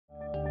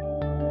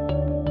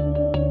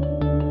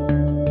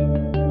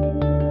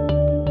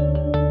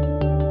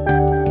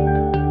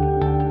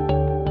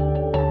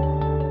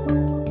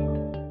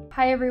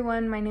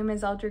everyone, my name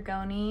is Elle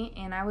Dragone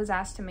and I was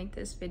asked to make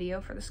this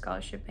video for the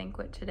scholarship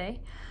banquet today.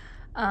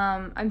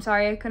 I'm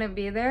sorry I couldn't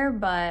be there,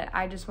 but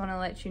I just want to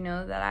let you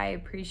know that I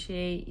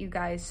appreciate you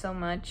guys so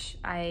much.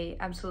 I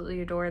absolutely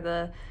adore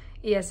the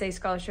ESA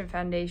Scholarship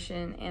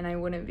Foundation and I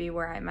wouldn't be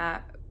where I'm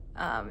at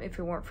if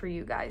it weren't for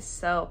you guys.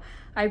 So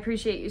I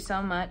appreciate you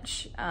so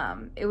much.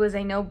 It was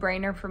a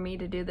no-brainer for me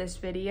to do this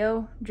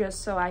video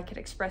just so I could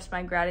express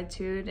my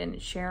gratitude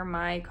and share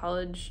my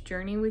college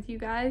journey with you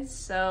guys.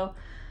 So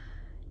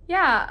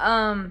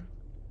yeah,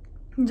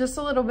 just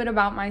a little bit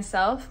about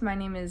myself. My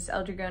name is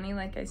Elle Dragone,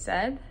 like I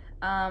said.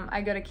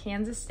 I go to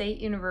Kansas State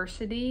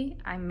University.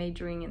 I'm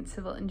majoring in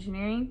civil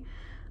engineering.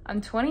 I'm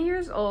 20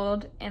 years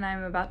old and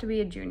I'm about to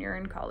be a junior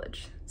in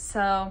college.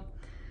 So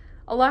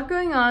a lot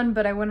going on,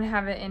 but I wouldn't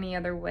have it any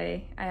other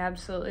way. I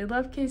absolutely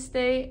love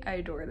K-State. I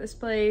adore this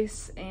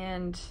place,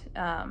 and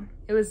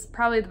it was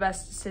probably the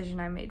best decision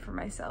I made for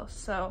myself.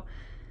 So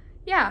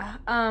yeah,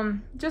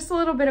 just a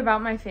little bit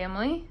about my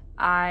family.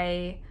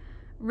 I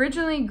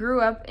originally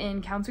grew up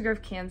in Council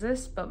Grove,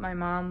 Kansas, but my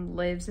mom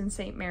lives in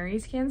St.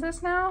 Mary's,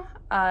 Kansas now.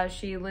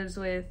 She lives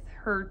with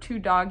her two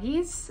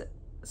doggies,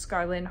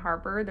 Scarlett and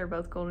Harper. They're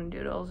both golden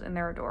doodles and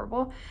they're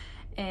adorable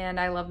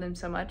and I love them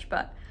so much.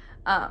 But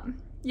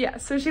yeah,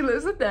 so she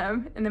lives with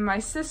them. And then my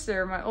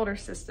sister, my older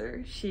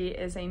sister, she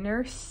is a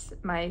nurse.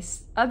 My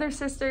other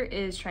sister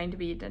is trying to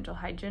be a dental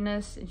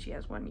hygienist and she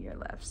has 1 year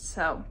left.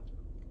 So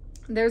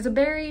there's a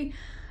very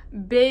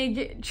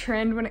big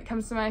trend when it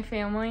comes to my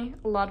family.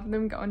 A lot of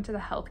them go into the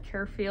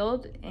healthcare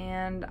field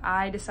and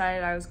I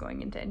decided I was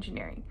going into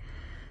engineering.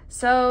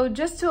 So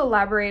just to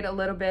elaborate a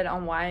little bit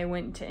on why I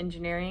went into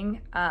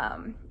engineering,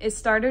 it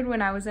started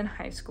when I was in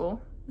high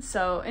school.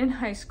 So in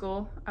high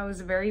school, I was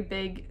a very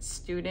big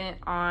student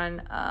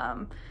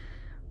on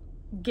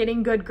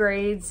getting good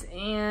grades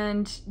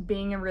and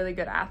being a really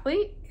good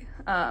athlete.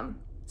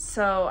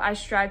 So I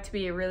strived to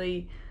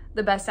be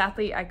the best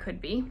athlete I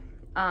could be.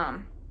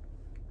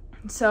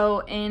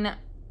 So in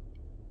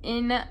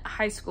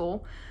high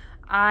school,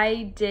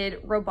 I did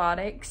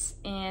robotics,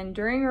 and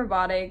during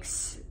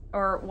robotics,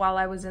 or while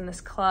I was in this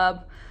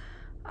club,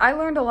 I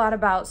learned a lot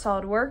about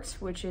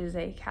SolidWorks, which is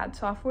a CAD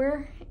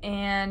software,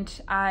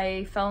 and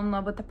I fell in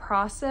love with the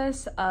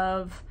process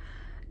of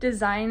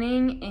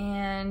designing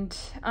and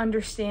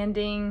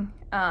understanding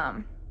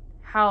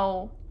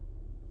how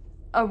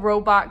a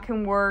robot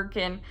can work,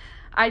 and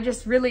I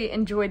just really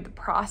enjoyed the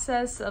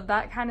process of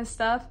that kind of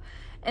stuff.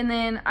 And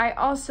then I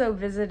also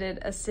visited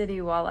a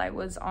city while I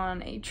was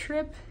on a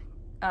trip,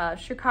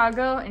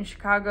 Chicago, and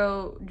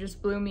Chicago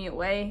just blew me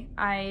away.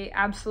 I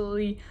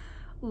absolutely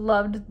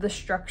loved the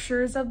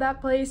structures of that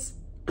place.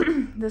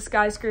 The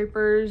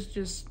skyscrapers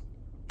just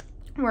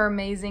were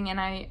amazing, and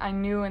I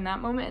knew in that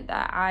moment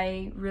that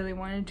I really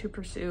wanted to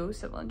pursue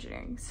civil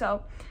engineering.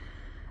 So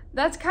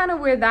that's kind of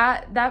where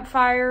that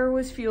fire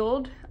was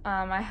fueled.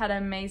 I had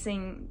an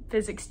amazing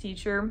physics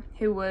teacher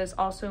who was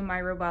also my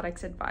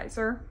robotics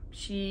advisor.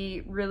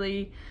 She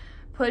really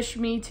pushed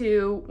me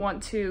to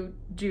want to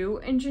do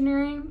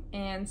engineering,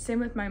 and same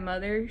with my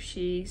mother.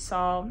 She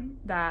saw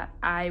that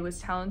I was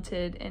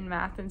talented in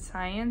math and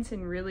science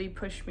and really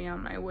pushed me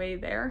on my way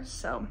there.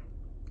 So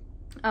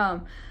I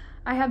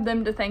have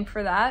them to thank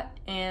for that,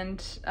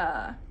 and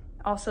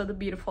also the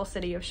beautiful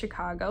city of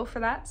Chicago for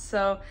that.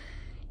 So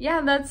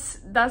yeah,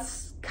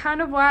 that's kind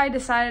of why I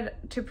decided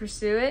to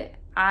pursue it.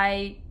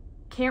 I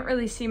can't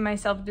really see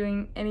myself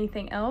doing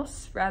anything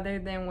else rather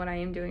than what I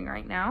am doing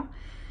right now.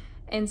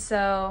 And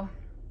so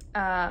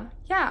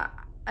yeah,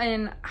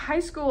 in high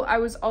school I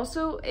was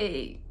also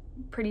a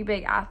pretty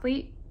big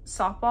athlete.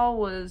 Softball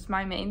was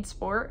my main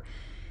sport,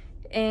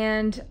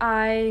 and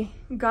I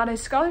got a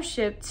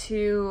scholarship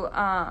to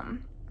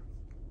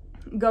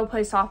go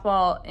play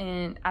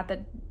softball at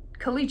the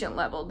collegiate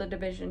level, the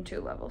Division II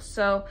level.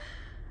 So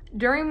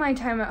during my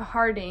time at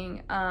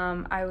Harding,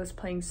 I was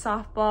playing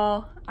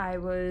softball, I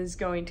was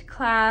going to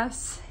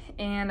class,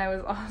 and I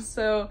was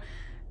also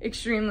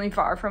extremely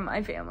far from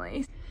my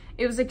family.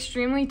 It was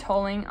extremely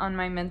tolling on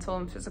my mental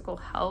and physical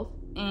health,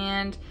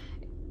 and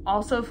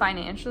also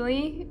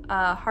financially.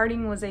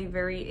 Harding was a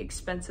very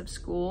expensive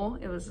school.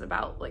 It was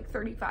about like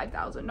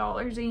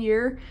 $35,000 a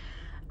year.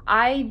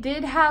 I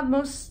did have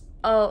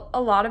a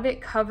lot of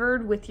it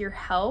covered with your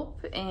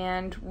help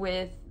and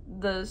with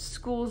the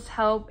school's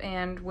help,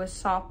 and with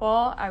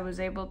softball I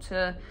was able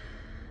to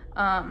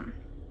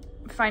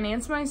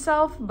finance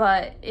myself,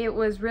 but it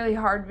was really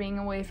hard being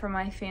away from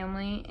my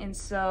family, and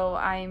so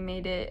I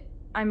made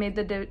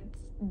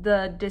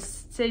the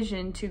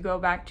decision to go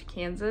back to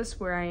Kansas,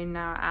 where I am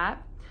now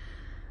at.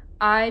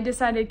 I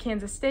decided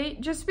Kansas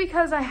State just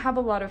because I have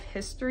a lot of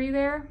history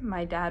there.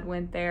 My dad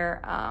went there.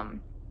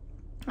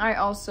 I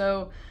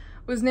also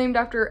was named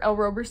after L.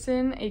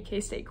 Roberson, a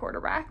K-State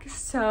quarterback,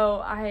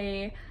 so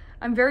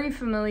I'm very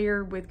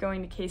familiar with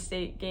going to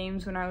K-State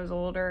games when I was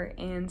older,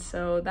 and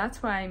so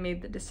that's why I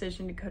made the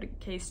decision to go to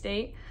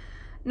K-State.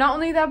 Not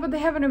only that, but they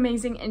have an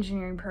amazing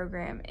engineering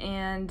program,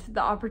 and the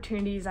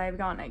opportunities I've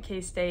gotten at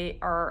K-State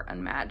are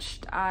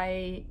unmatched.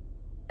 I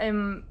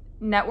am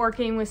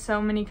networking with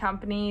so many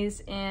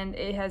companies and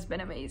it has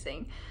been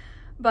amazing.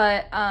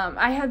 But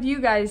I have you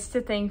guys to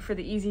thank for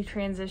the easy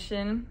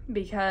transition,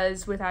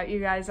 because without you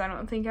guys, I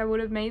don't think I would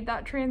have made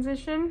that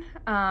transition.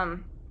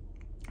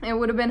 It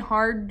would have been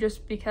hard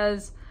just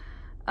because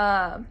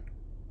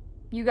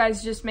you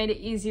guys just made it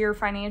easier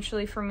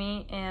financially for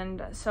me,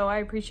 and so I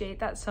appreciate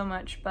that so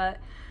much. But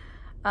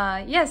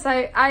yes,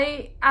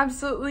 I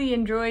absolutely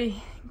enjoy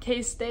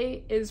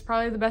K-State. Is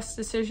probably the best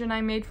decision I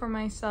made for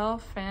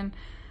myself, and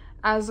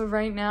as of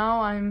right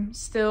now, I'm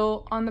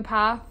still on the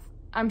path.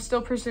 I'm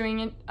still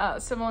pursuing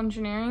civil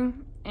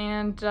engineering,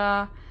 and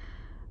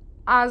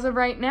as of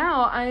right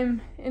now,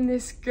 I'm in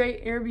this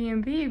great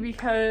Airbnb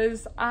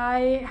because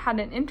I had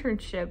an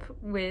internship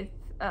with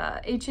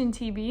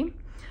HNTB,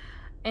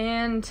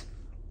 and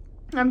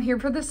I'm here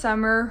for the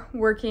summer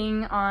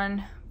working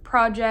on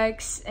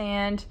projects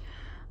and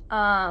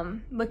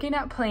looking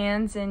at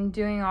plans and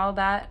doing all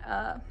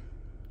that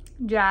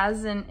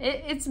jazz, and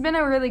it's been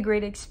a really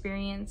great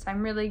experience.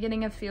 I'm really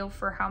getting a feel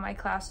for how my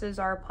classes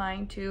are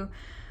applying to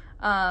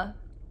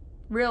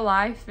real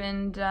life,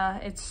 and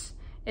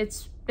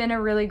it's been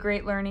a really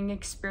great learning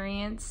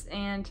experience.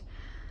 And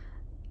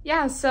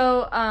yeah,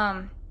 so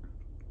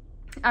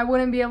I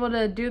wouldn't be able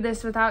to do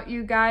this without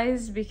you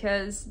guys,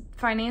 because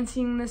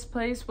financing this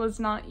place was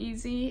not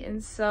easy,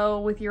 and so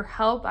with your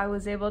help I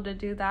was able to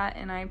do that,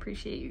 and I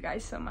appreciate you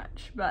guys so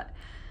much. But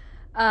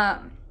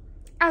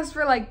as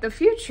for like the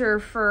future,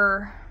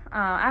 for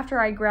after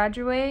I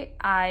graduate,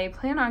 I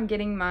plan on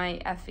getting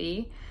my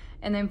FE,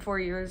 and then 4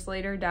 years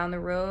later down the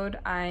road,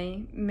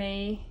 I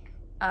may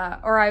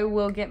or I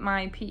will get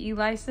my PE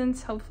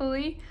license,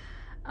 hopefully,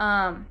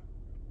 and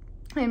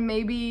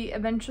maybe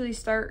eventually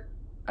start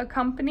a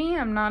company.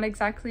 I'm not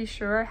exactly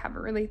sure. I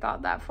haven't really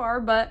thought that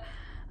far, but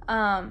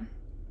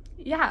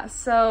yeah,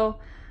 so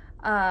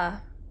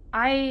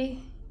I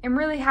am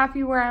really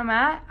happy where I'm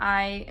at.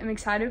 I am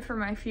excited for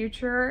my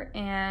future,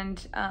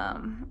 and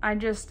I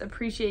just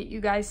appreciate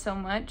you guys so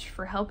much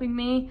for helping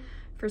me,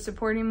 for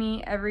supporting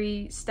me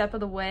every step of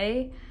the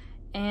way.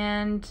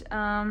 And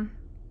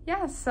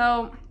yeah,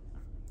 so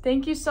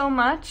thank you so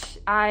much.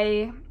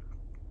 I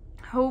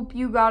hope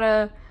you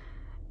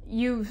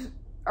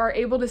are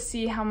able to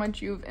see how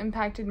much you've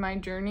impacted my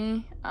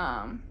journey.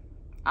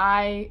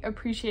 I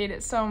appreciate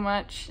it so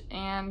much,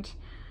 and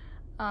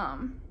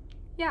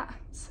yeah,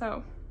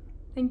 so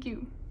thank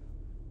you.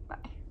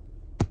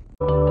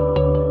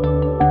 Bye.